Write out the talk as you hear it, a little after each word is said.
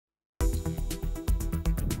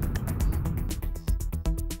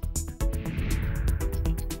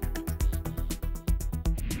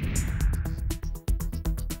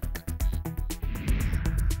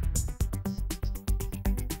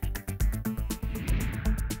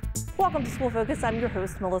Welcome to School Focus. I'm your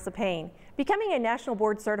host, Melissa Payne. Becoming a National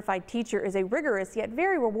Board Certified teacher is a rigorous yet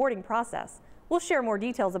very rewarding process. We'll share more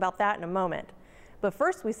details about that in a moment. But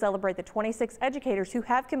first, we celebrate the 26 educators who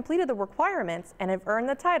have completed the requirements and have earned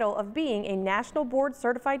the title of being a National Board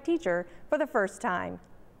Certified teacher for the first time.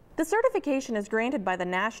 The certification is granted by the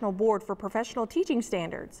National Board for Professional Teaching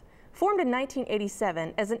Standards. Formed in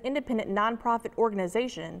 1987 as an independent nonprofit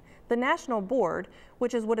organization, the National Board,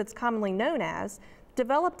 which is what it's commonly known as,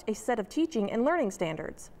 developed a set of teaching and learning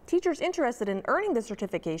standards. Teachers interested in earning the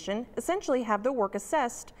certification essentially have their work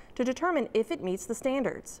assessed to determine if it meets the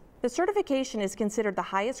standards. The certification is considered the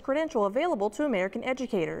highest credential available to American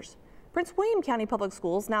educators. Prince William County Public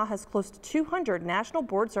Schools now has close to 200 National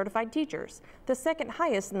Board Certified teachers, the second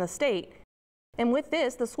highest in the state. And with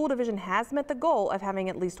this, the school division has met the goal of having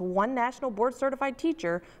at least one National Board Certified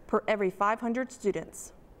teacher per every 500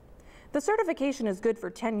 students. The certification is good for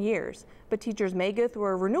 10 years, but teachers may go through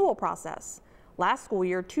a renewal process. Last school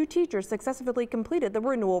year, 2 teachers successfully completed the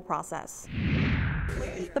renewal process.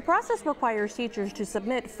 The process requires teachers to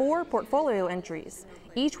submit 4 portfolio entries,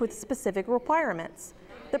 each with specific requirements.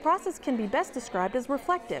 The process can be best described as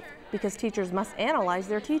reflective because teachers must analyze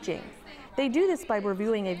their teaching. They do this by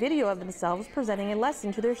reviewing a video of themselves presenting a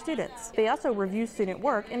lesson to their students. They also review student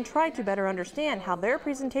work and try to better understand how their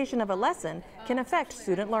presentation of a lesson can affect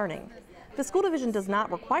student learning. The school division does not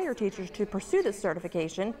require teachers to pursue this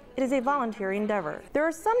certification. It is a voluntary endeavor. There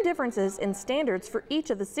are some differences in standards for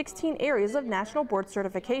each of the 16 areas of National Board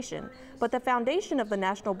certification, but the foundation of the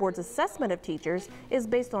National Board's assessment of teachers is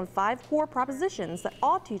based on 5 core propositions that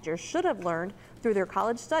all teachers should have learned through their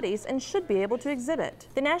college studies and should be able to exhibit.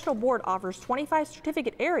 The National Board offers 25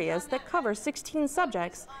 certificate areas that cover 16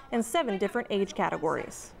 subjects and 7 different age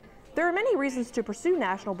categories. There are many reasons to pursue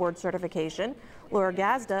National Board certification. Laura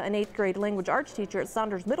Gazda, an 8th grade language arts teacher at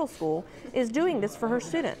Saunders Middle School, is doing this for her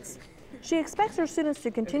students. She expects her students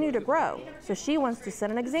to continue to grow, so she wants to set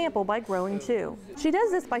an example by growing too. She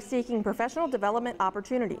does this by seeking professional development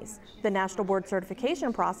opportunities. The National Board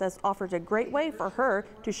certification process offers a great way for her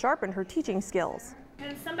to sharpen her teaching skills.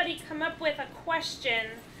 Can somebody come up with a question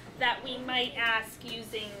that we might ask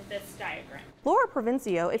using this diagram? Laura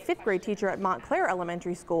Provencio, a 5th grade teacher at Montclair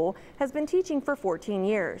Elementary School, has been teaching for 14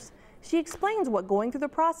 years. She explains what going through the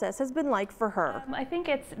process has been like for her. I think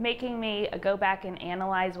it's making me go back and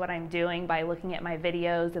analyze what I'm doing by looking at my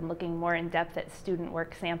videos and looking more in depth at student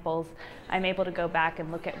work samples. I'm able to go back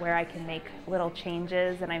and look at where I can make little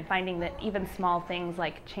changes, and I'm finding that even small things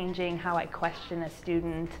like changing how I question a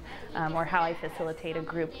student or how I facilitate a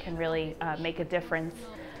group can really make a difference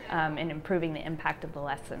in improving the impact of the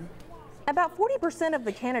lesson. About 40% of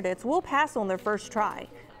the candidates will pass on their first try,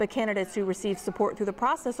 but candidates who receive support through the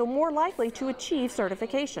process are more likely to achieve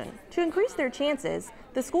certification. To increase their chances,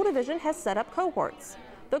 the school division has set up cohorts.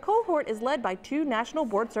 The cohort is led by 2 National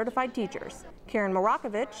Board Certified teachers, Karen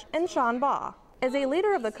Marakovich and Sean Baugh. As a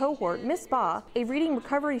leader of the cohort, Ms. Baugh, a reading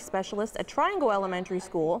recovery specialist at Triangle Elementary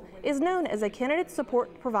School, is known as a candidate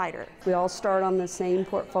support provider. We all start on the same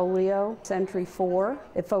portfolio, Entry 4.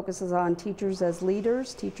 It focuses on teachers as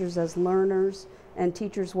leaders, teachers as learners, and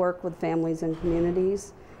teachers work with families and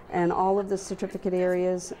communities. And all of the certificate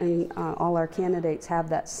areas and all our candidates have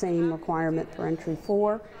that same requirement for Entry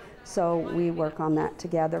 4. So we work on that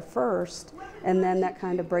together first, and then that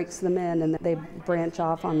kind of breaks them in, and they branch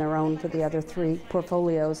off on their own for the other 3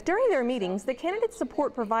 portfolios. During their meetings, the candidate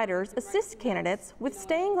support providers assist candidates with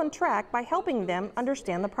staying on track by helping them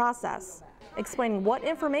understand the process, explaining what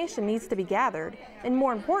information needs to be gathered, and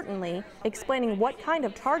more importantly, explaining what kind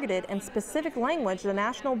of targeted and specific language the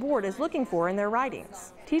National Board is looking for in their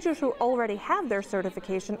writings. Teachers who already have their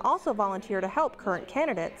certification also volunteer to help current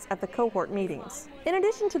candidates at the cohort meetings. In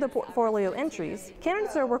addition to the portfolio entries,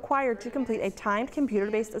 candidates are required to complete a timed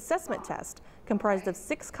computer-based assessment test comprised of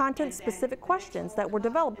 6 content-specific questions that were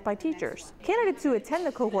developed by teachers. Candidates who attend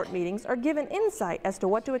the cohort meetings are given insight as to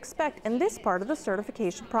what to expect in this part of the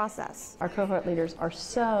certification process. Our cohort leaders are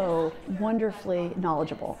so wonderfully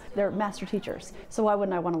knowledgeable. They're master teachers, so why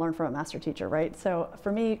wouldn't I want to learn from a master teacher, right? So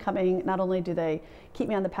for me, coming, not only do they keep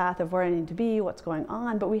me on the path of where I need to be, what's going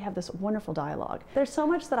on, but we have this wonderful dialogue. There's so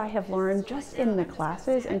much that I have learned just in the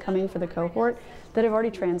classes and coming for the cohort that have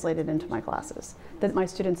already translated into my classes, that my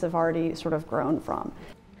students have already sort of grown from.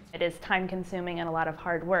 It is time consuming and a lot of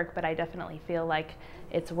hard work, but I definitely feel like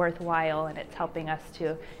it's worthwhile and it's helping us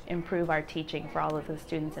to improve our teaching for all of the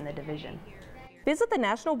students in the division. Visit the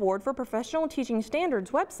National Board for Professional Teaching Standards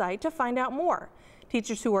website to find out more.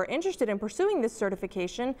 Teachers who are interested in pursuing this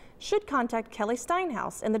certification should contact Kelly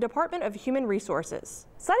Steinhaus in the Department of Human Resources.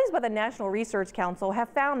 Studies by the National Research Council have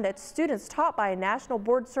found that students taught by a National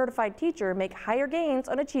Board Certified teacher make higher gains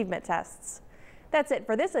on achievement tests. That's it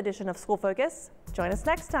for this edition of School Focus. Join us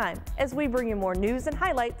next time as we bring you more news and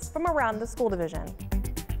highlights from around the school division.